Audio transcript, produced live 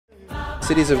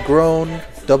Cities have grown.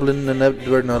 Dublin and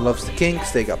Edward now loves the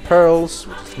kinks. They got pearls,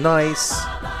 which is nice.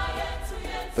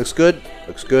 Looks good.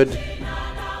 Looks good.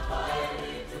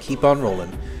 Keep on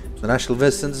rolling. The national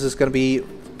visitors is going to be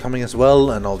coming as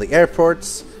well, and all the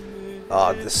airports.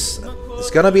 This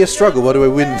is going to be a struggle. What do I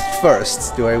win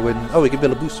first? Do I win? Oh, we can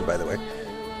build a booster, by the way.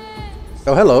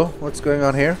 Oh, hello. What's going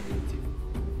on here?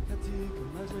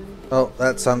 Oh,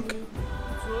 that sunk.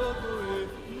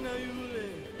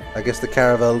 I guess the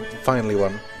caravel finally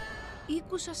won.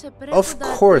 Of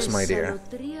course, my dear.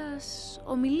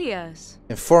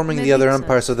 Informing the other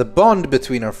empires of the bond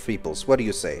between our peoples. What do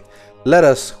you say? Let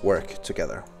us work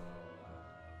together.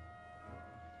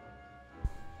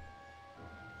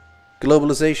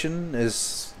 Globalization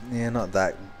is not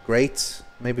that great.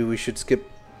 Maybe we should skip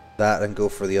that and go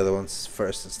for the other ones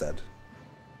first instead.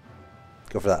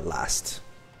 Go for that last.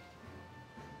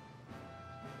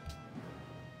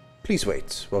 Please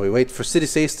wait while we wait for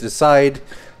city-states to decide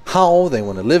how they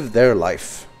want to live their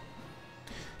life.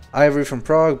 Ivory from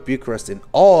Prague, Bucharest in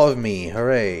awe of me.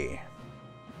 Hooray.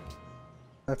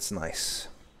 That's nice.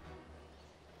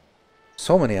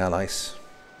 So many allies.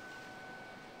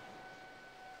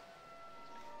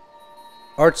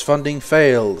 Arts funding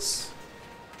fails.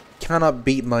 Cannot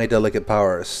beat my delicate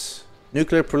powers.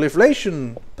 Nuclear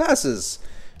proliferation passes.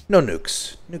 No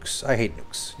nukes. Nukes, I hate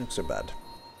nukes. Nukes are bad.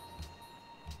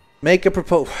 Make a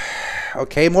proposal.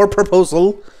 Okay, more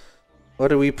proposal. What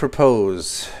do we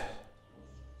propose?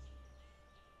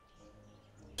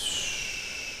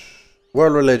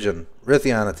 World religion.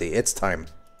 Rythianity. It's time.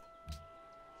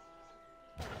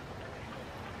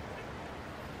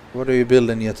 What are you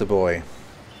building yet, boy?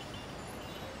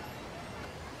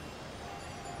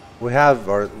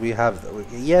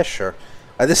 Yeah, sure.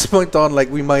 At this point on, like,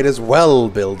 we might as well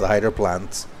build a hydro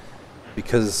plant.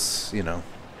 Because, you know.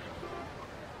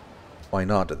 Why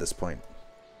not at this point?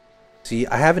 See,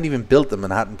 I haven't even built the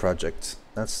Manhattan Project.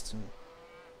 That's to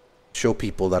show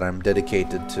people that I'm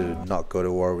dedicated to not go to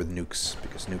war with nukes,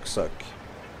 because nukes suck.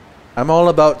 I'm all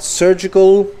about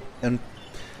surgical and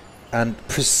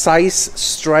precise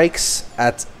strikes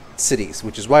at cities,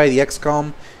 which is why the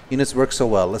XCOM units work so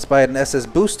well. Let's buy an SS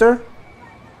booster,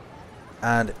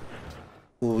 and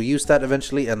we'll use that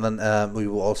eventually, and then we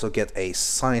will also get a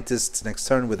scientist next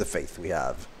turn with the faith we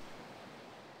have.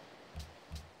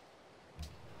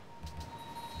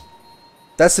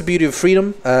 That's the beauty of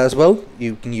freedom as well.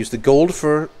 You can use the gold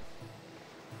for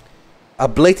a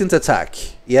blatant attack.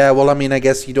 Yeah, well, I mean, I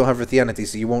guess you don't have Rythianity,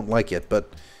 so you won't like it,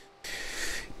 but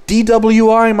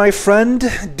DWI, my friend.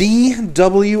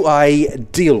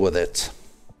 DWI, deal with it.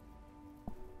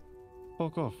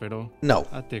 No.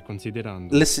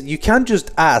 Listen, you can't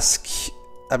just ask.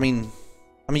 I mean,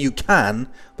 you can,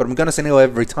 but I'm gonna say no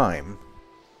every time.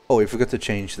 Oh, we forgot to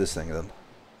change this thing then.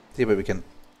 See if we can.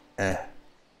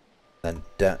 Then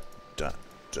in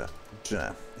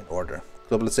order.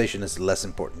 Globalization is less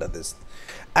important at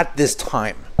this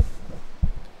time,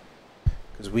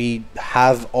 because we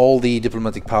have all the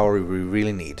diplomatic power we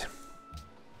really need.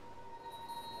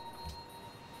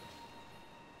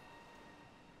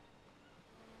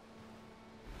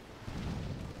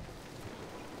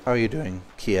 How are you doing,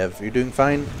 Kiev? You're doing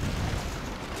fine.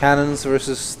 Cannons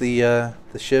versus the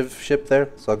Shiv ship there.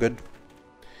 It's all good.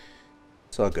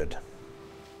 It's all good.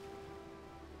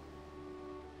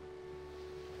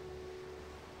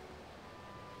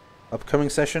 Upcoming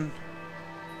session.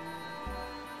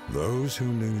 Those who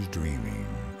lose dreaming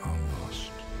are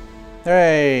lost.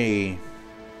 Hooray!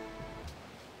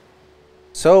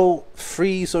 So,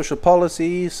 free social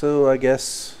policy, so I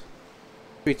guess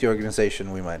treaty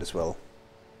organization we might as well.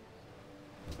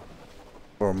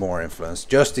 Or more influence,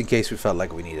 just in case we felt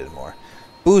like we needed more.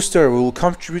 Booster, we will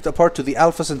contribute a part to the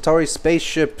Alpha Centauri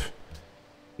spaceship.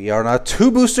 We are now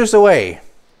 2 boosters away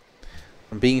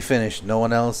from being finished. No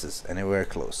one else is anywhere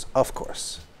close, of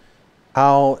course.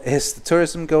 How is the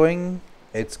tourism going?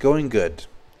 It's going good.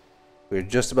 We're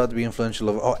just about to be influential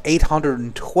over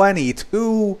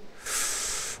 822.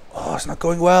 Oh, it's not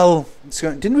going well.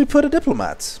 Didn't we put a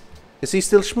diplomat? Is he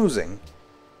still schmoozing?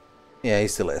 Yeah, he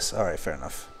still is. Alright, fair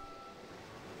enough.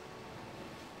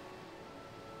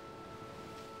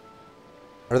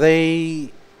 Are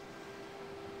they...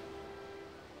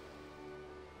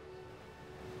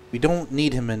 We don't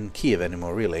need him in Kiev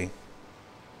anymore, really.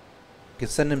 We can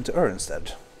send him to Ur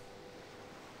instead.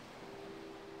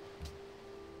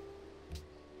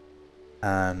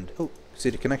 And... oh,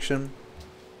 city connection.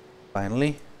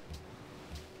 Finally.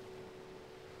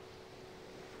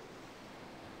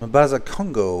 Mabaza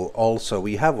Congo also,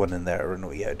 we have one in there,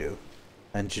 yeah, I do.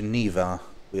 And Geneva,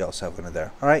 we also have one in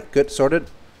there. Alright, good, sorted.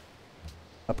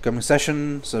 Upcoming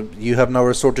session. So you have now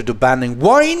resorted to banning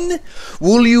wine.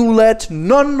 Will you let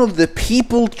none of the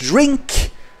people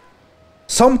drink?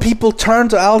 Some people turn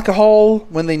to alcohol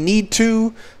when they need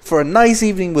to for a nice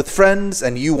evening with friends,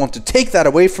 and you want to take that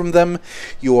away from them.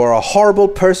 You are a horrible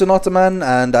person, Ottoman,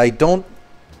 and I don't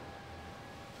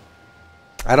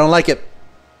like it.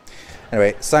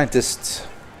 Anyway, scientists.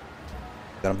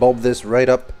 Gonna bulb this right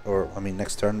up, or I mean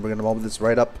next turn we're gonna bulb this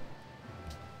right up.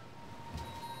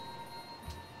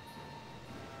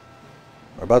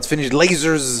 We're about to finish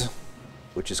lasers,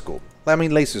 which is cool. I mean,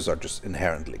 lasers are just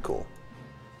inherently cool.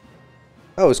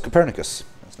 Oh, it's Copernicus.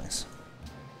 That's nice.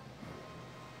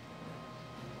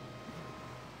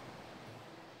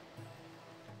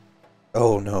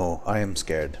 Oh no, I am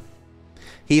scared.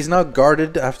 He's now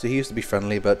guarded after he used to be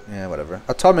friendly, but yeah, whatever.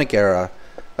 Atomic era.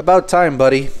 About time,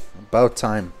 buddy. About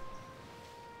time.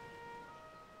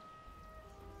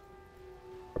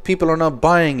 People are now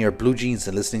buying your blue jeans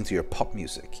and listening to your pop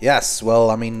music. Yes, well,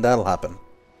 I mean, that'll happen.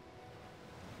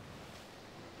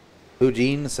 Blue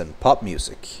jeans and pop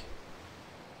music.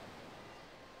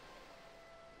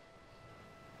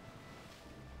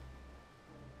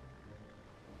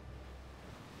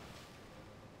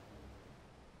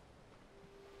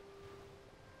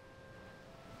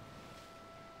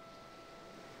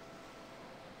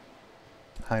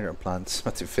 Hydro plants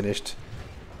about to be finished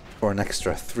for an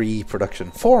extra 3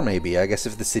 production. 4 maybe, I guess,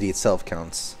 if the city itself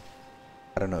counts.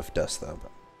 I don't know if it does though,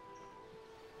 but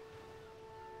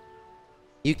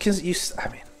I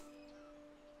mean,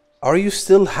 are you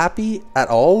still happy at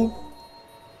all?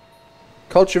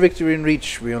 Culture victory in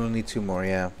reach. We only need 2 more,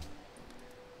 yeah.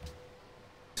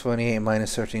 28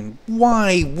 minus 13.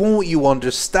 Why won't you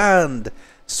understand?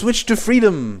 Switch to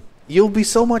freedom. You'll be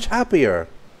so much happier.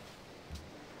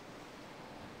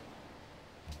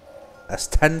 That's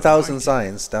 10,000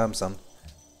 science. Damn, son.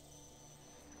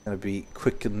 Gonna be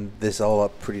quicken this all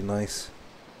up pretty nice.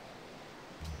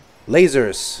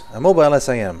 Lasers. A mobile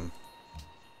SIM.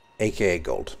 AKA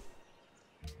gold.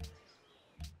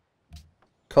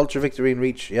 Culture victory in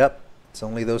reach. Yep. It's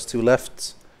only those 2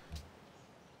 left.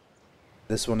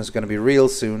 This one is gonna be real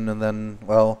soon, and then,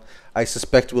 well, I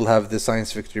suspect we'll have the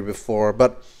science victory before,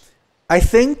 but I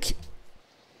think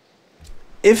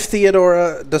if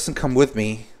Theodora doesn't come with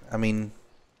me, I mean,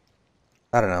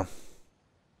 I don't know.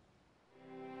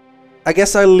 I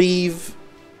guess I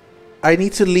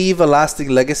need to leave a lasting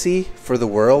legacy for the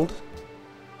world.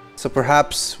 So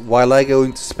perhaps while I go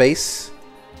into space,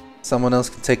 someone else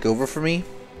can take over for me.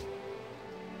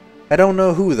 I don't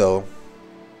know who though.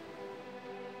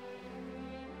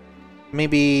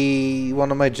 Maybe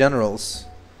one of my generals.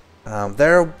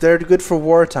 They're good for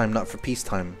wartime, not for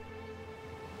peacetime.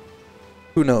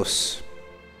 Who knows?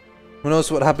 Who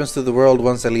knows what happens to the world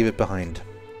once I leave it behind?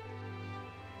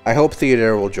 I hope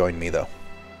Theodore will join me, though.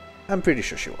 I'm pretty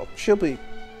sure she will. She'll be...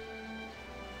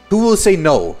 Who will say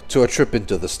no to a trip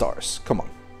into the stars? Come on.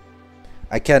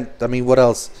 I can't... I mean, what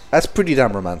else? That's pretty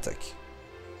damn romantic.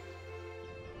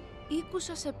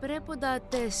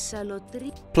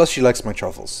 Plus, she likes my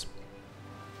truffles.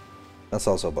 That's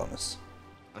also a bonus.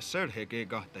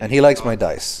 And he likes my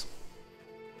dice.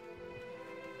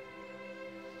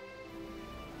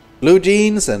 Blue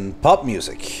jeans and pop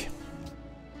music.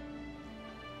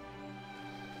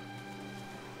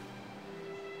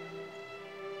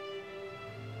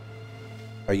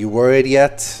 Are you worried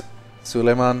yet,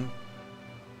 Suleiman?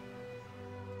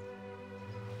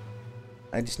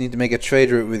 I just need to make a trade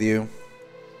route with you.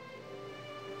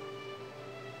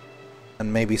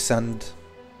 And maybe send...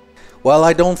 Well,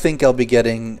 I don't think I'll be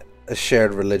getting a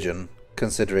shared religion,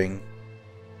 considering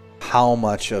how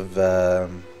much of...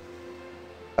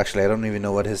 Actually, I don't even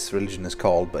know what his religion is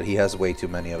called, but he has way too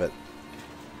many of it.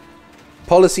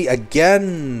 Policy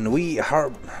again!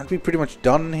 Aren't we pretty much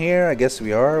done here? I guess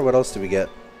we are. What else do we get?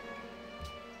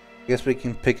 I guess we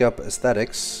can pick up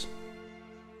aesthetics.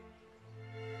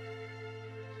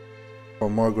 Or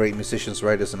more great musicians,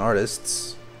 writers, and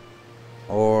artists.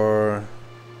 Or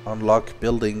unlock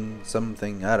building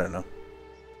something. I don't know.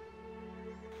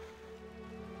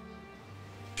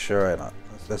 Sure, why not?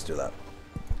 Let's do that.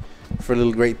 For a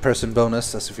little great person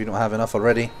bonus, as if you don't have enough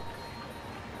already.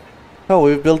 Oh,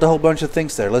 we've built a whole bunch of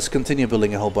things there. Let's continue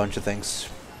building a whole bunch of things.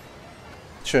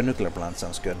 Sure, nuclear plant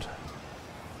sounds good.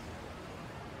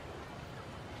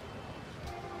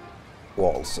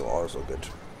 Walls are also good.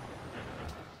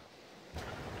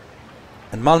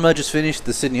 And Malmö just finished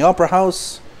the Sydney Opera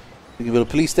House. We can build a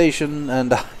police station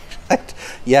and...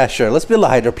 yeah, sure. Let's build a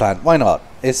hydro plant. Why not?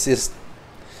 It's just...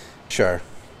 Sure.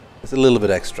 It's a little bit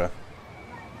extra.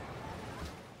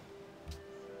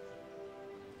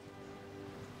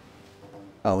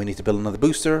 Oh, we need to build another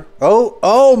booster.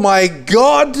 Oh my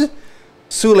god!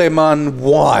 Suleiman,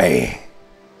 why?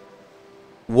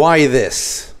 Why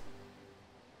this?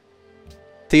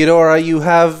 Theodora, you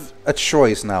have a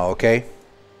choice now, okay?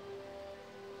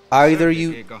 Either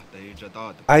you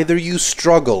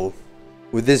struggle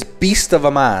with this beast of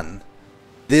a man,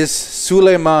 this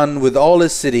Suleiman with all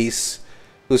his cities,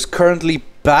 who's currently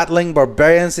battling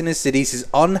barbarians in his cities, his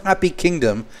unhappy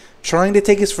kingdom, trying to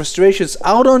take his frustrations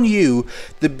out on you,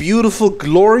 the beautiful,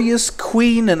 glorious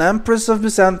queen and empress of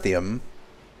Byzantium.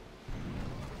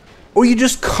 Or you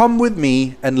just come with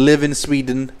me and live in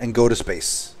Sweden and go to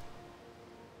space.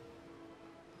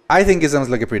 I think it sounds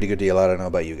like a pretty good deal. I don't know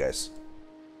about you guys.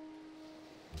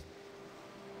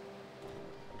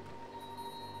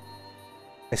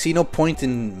 I see no point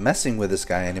in messing with this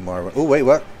guy anymore. Oh, wait,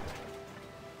 what?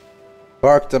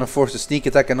 Barked on a force to sneak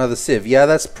attack another civ. Yeah,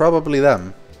 that's probably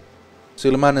them.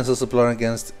 Suleiman is also plotting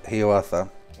against Hiawatha.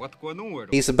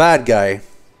 He's a bad guy.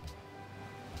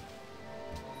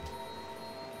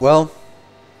 Well,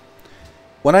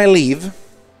 when I leave...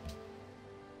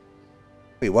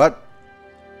 Wait, what?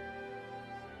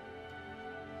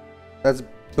 That's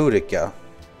Boudica.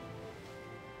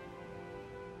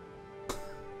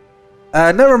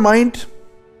 Never mind.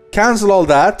 Cancel all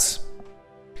that.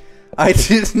 I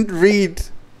didn't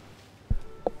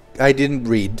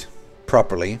read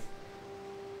properly.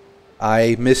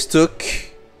 I mistook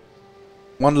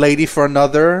one lady for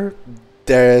another.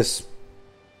 I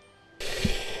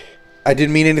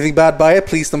didn't mean anything bad by it.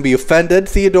 Please don't be offended,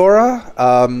 Theodora.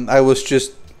 I was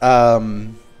just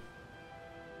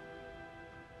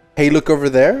hey, look over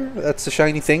there. That's a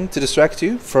shiny thing to distract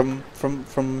you from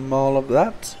all of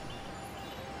that.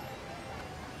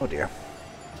 Oh dear.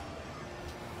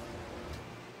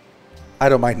 I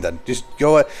don't mind then. Just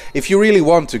go. If you really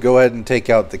want to, go ahead and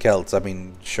take out the Celts. I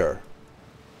mean, sure.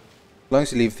 As long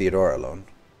as you leave Theodora alone.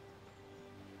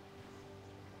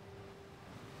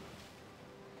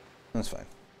 That's fine.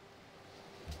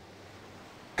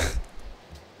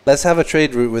 Let's have a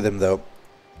trade route with him, though.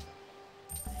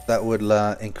 That would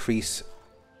increase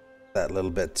that a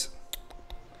little bit.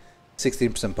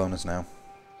 16% bonus now.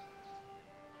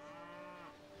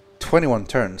 21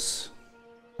 turns.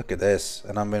 Look at this.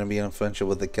 And I'm going to be influential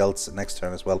with the Celts next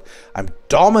turn as well. I'm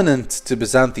dominant to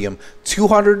Byzantium.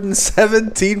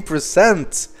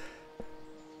 217%.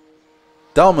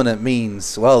 Dominant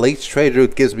means, well, each trade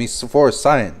route gives me 4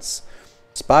 science.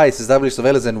 Spies establish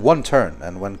surveillance in 1 turn.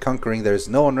 And when conquering, there is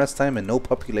no unrest time and no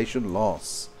population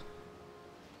loss.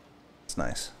 It's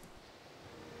nice.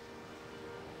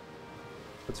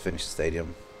 Let's finish the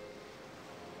stadium.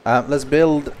 Let's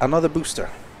build another booster.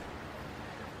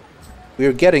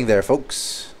 We're getting there,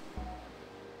 folks.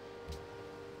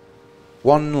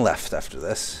 1 left after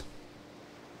this.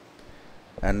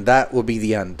 And that will be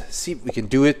the end. See if we can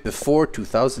do it before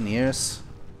 2,000 years.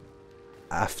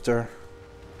 After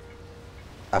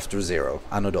 0.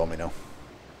 Anno Domino.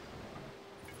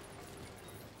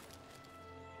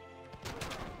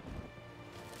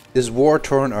 This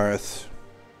war-torn Earth,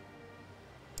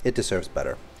 it deserves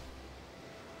better.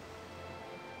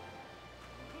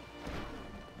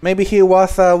 Maybe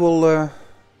Hiawatha will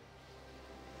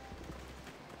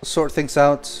sort things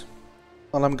out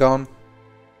while I'm gone.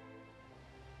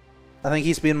 I think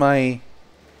he's been my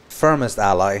firmest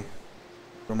ally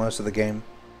for most of the game.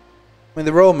 I mean,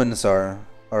 the Romans are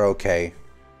okay.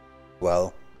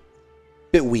 Well,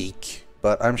 a bit weak,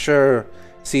 but I'm sure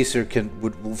Caesar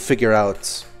would figure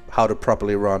out how to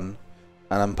properly run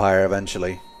an empire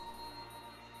eventually.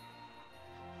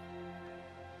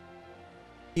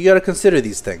 You gotta consider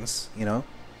these things, you know,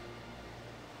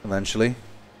 eventually,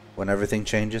 when everything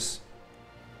changes.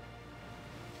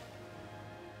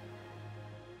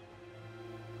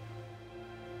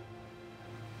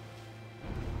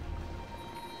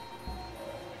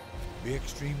 Be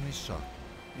extremely subtle,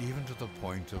 even to the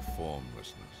point of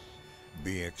formlessness.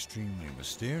 Be extremely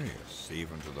mysterious,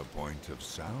 even to the point of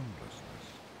soundlessness.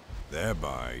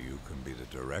 Thereby, you can be the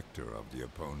director of the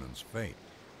opponent's fate.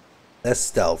 That's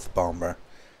stealth bomber.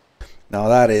 Now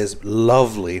that is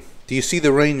lovely. Do you see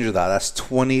the range of that? That's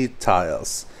 20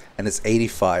 tiles, and it's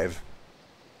 85.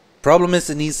 Problem is,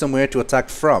 it needs somewhere to attack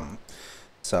from.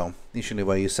 So, usually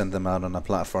why you send them out on a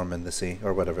platform in the sea,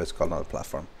 or whatever it's called, not a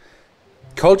platform.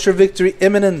 Culture victory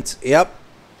imminent. Yep.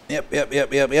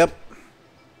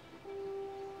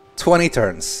 20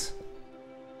 turns.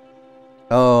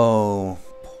 Oh,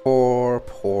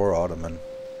 poor Ottoman.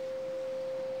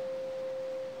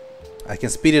 I can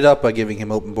speed it up by giving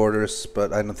him open borders,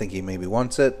 but I don't think he maybe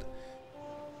wants it.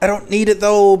 I don't need it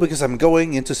though, because I'm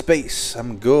going into space.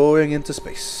 I'm going into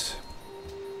space.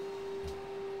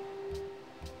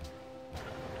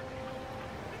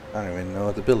 I don't even know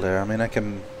what to build here. I mean, I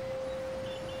can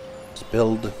just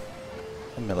build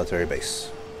a military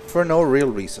base for no real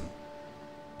reason.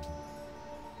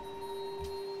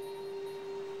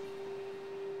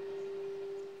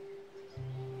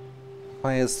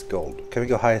 Highest gold. Can we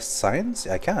go highest science?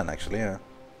 Yeah, I can actually, yeah.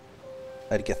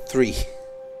 I'd get 3.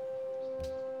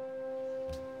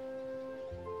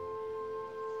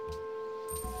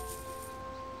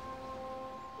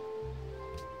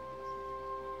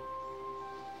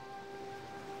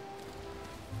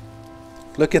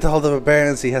 Look at all the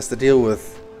barbarians he has to deal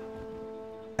with.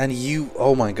 And you,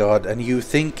 oh my god, and you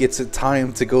think it's a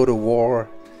time to go to war.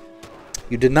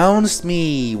 You denounced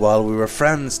me while we were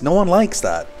friends. No one likes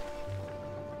that.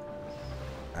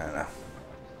 I don't know.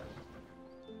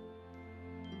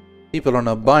 People are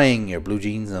not buying your blue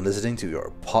jeans and listening to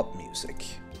your pop music.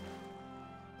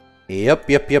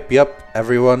 Yep.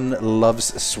 Everyone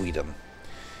loves Sweden.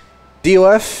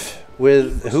 DOF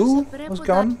with who was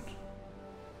gone?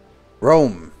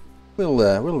 Rome.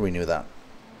 We'll renew that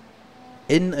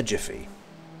in a jiffy.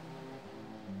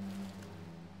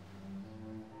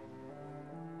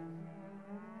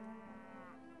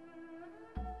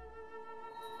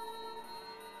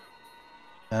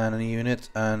 And a unit,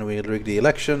 and we'll rig the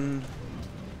election.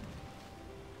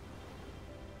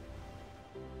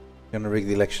 Gonna rig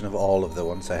the election of all of the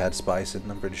ones I had spies in,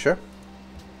 I'm pretty sure.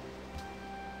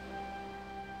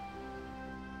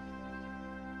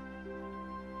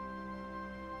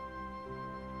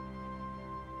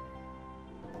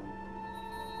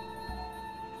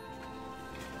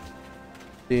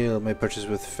 Deal may purchase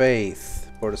with faith.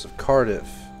 Borders of Cardiff.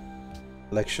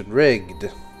 Election rigged.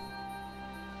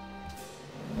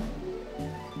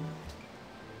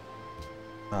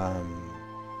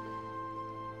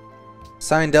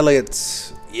 Signed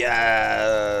delegates.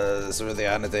 Yes,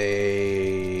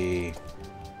 Rythianity.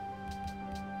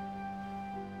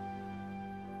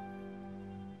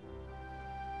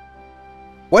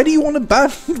 Why do you want to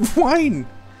ban wine?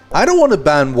 I don't want to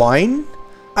ban wine.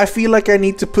 I feel like I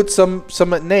need to put some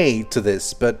nay to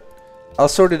this, but I'll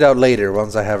sort it out later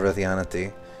once I have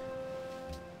Rythianity.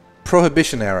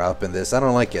 Prohibition era up in this. I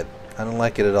don't like it. I don't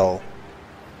like it at all.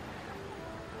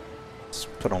 Let's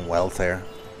put on wealth here.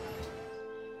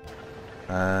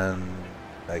 And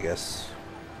I guess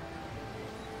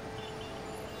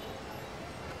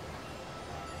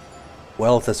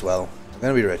wealth as well. I'm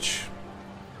gonna be rich.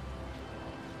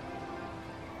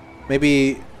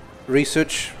 Maybe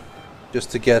research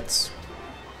just to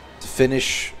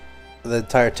finish the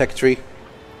entire tech tree.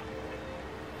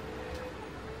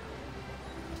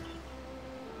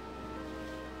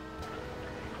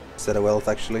 Instead of wealth,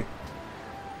 actually.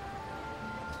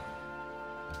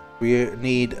 We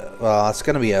need, well, it's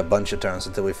gonna be a bunch of turns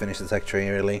until we finish the tech tree,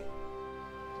 really.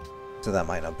 So that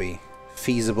might not be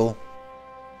feasible.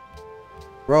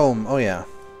 Rome, oh yeah.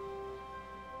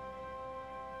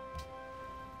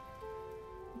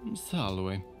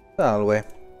 Salve. Salve.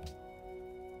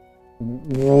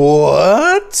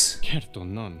 What? Certo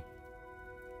non.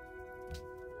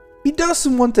 He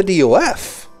doesn't want the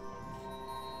DOF.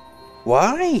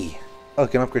 Why? Oh,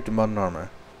 can upgrade to modern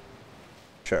armor.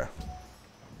 Sure.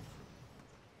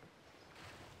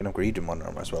 Can upgrade to modern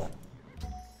armor as well.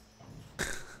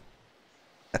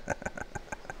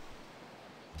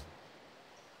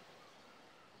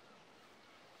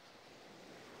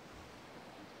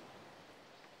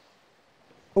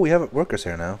 Oh, we have workers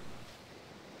here now.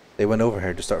 They went over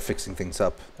here to start fixing things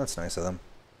up. That's nice of them.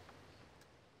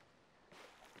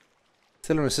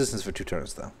 Still in resistance for 2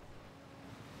 turns, though.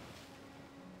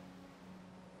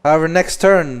 However, next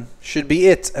turn should be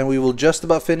it, and we will just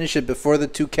about finish it before the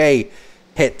 2K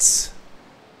hits.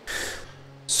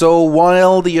 So,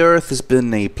 while the Earth has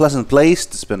been a pleasant place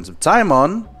to spend some time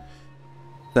on,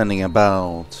 spending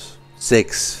about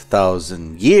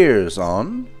 6,000 years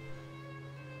on,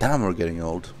 damn, we're getting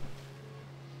old.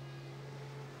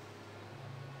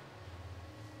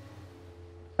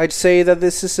 I'd say that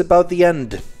this is about the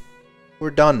end.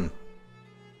 We're done.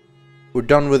 We're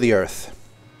done with the Earth.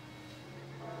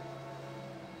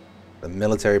 The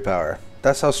military power.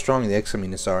 That's how strong the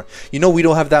X-Communists are. You know, we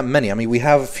don't have that many. I mean, we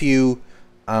have a few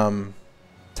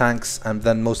tanks and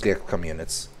then mostly X-Com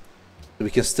units. So we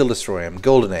can still destroy them.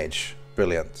 Golden Age.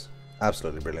 Brilliant.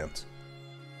 Absolutely brilliant.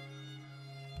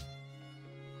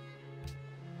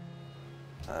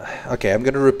 Okay, I'm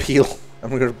gonna repeal. I'm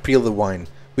gonna repeal the wine.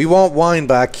 We want wine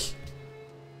back.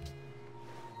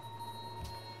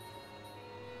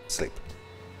 Sleep.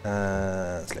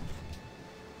 Sleep.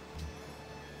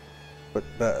 But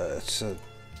it's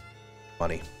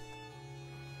money.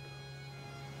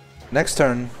 Next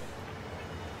turn,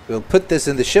 we'll put this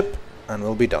in the ship and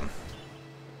we'll be done.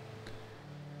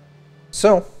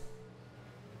 So,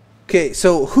 okay,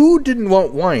 so who didn't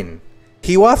want wine?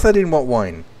 Hiawatha didn't want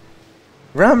wine.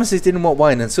 Ramesses didn't want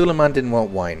wine, and Suleiman didn't want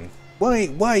wine.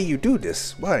 Why you do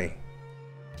this? Why?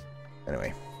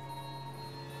 Anyway.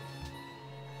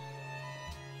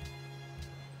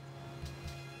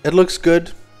 It looks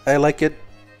good. I like it.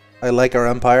 I like our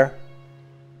empire.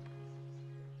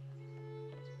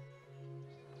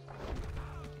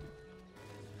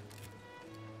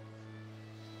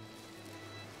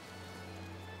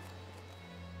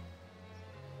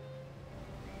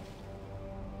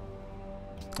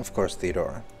 Of course,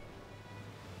 Theodora.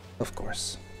 Of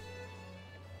course.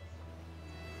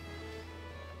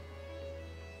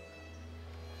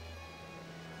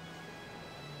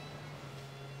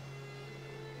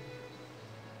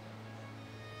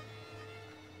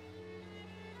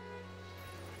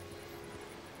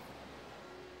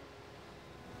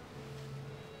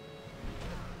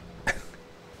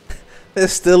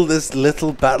 There's still this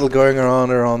little battle going on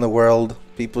around the world.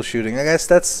 People shooting. I guess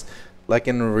that's like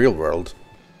in the real world.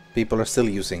 People are still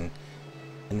using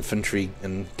infantry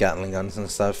and Gatling guns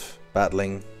and stuff.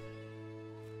 Battling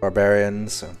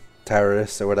barbarians or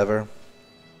terrorists or whatever.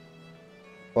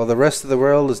 While the rest of the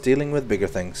world is dealing with bigger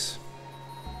things.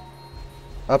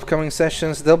 Upcoming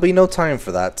sessions, there'll be no time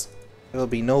for that. There'll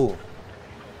be no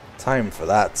time for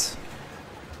that.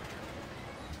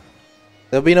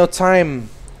 There'll be no time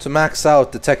to max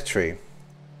out the tech tree.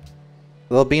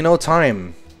 There'll be no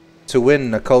time to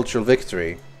win a cultural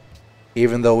victory,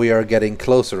 even though we are getting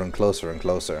closer and closer and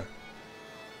closer.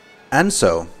 And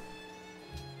so,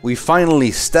 we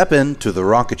finally step into the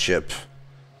rocket ship.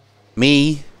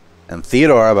 Me and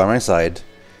Theodora by my side,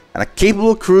 and a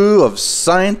capable crew of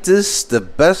scientists, the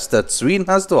best that Sweden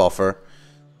has to offer.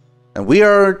 And we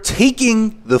are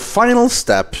taking the final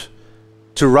step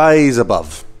to rise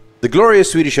above. The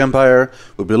glorious Swedish Empire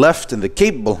will be left in the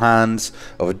capable hands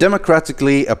of a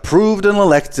democratically approved and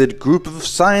elected group of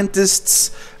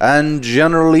scientists and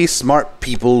generally smart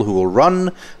people who will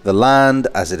run the land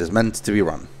as it is meant to be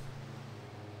run.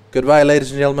 Goodbye, ladies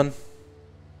and gentlemen.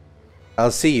 I'll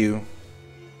see you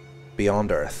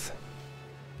beyond Earth.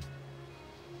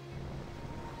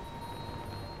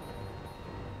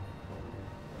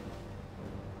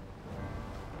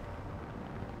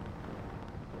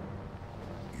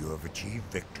 You have achieved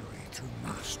victory through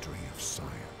mastery of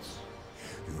science.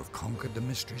 You have conquered the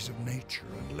mysteries of nature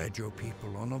and led your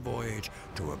people on a voyage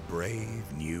to a brave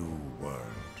new world.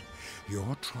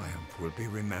 Your triumph will be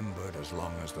remembered as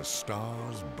long as the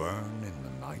stars burn in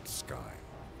the night sky.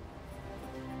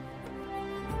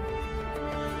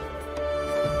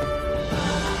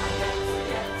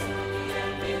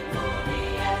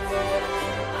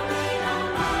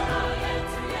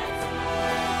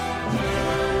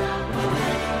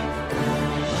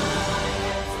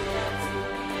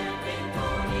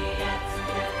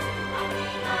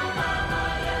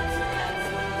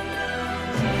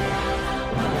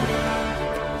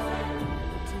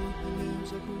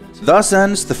 Thus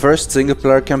ends the first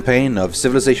single-player campaign of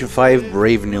Civilization V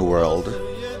Brave New World.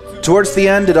 Towards the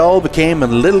end it all became a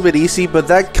little bit easy, but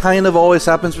that kind of always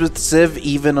happens with Civ,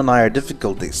 even on higher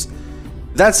difficulties.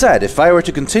 That said, if I were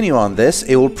to continue on this,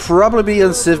 it will probably be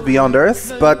on Civ Beyond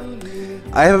Earth, but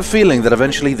I have a feeling that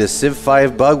eventually this Civ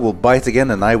 5 bug will bite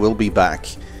again and I will be back.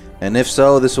 And if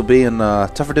so, this will be in a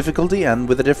tougher difficulty and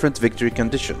with a different victory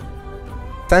condition.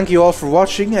 Thank you all for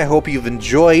watching, I hope you've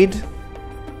enjoyed.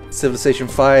 Civilization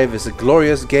V is a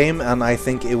glorious game, and I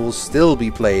think it will still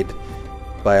be played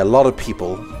by a lot of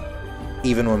people,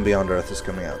 even when Beyond Earth is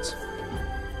coming out.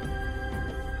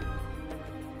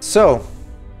 So,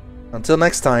 until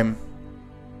next time,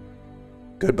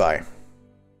 goodbye.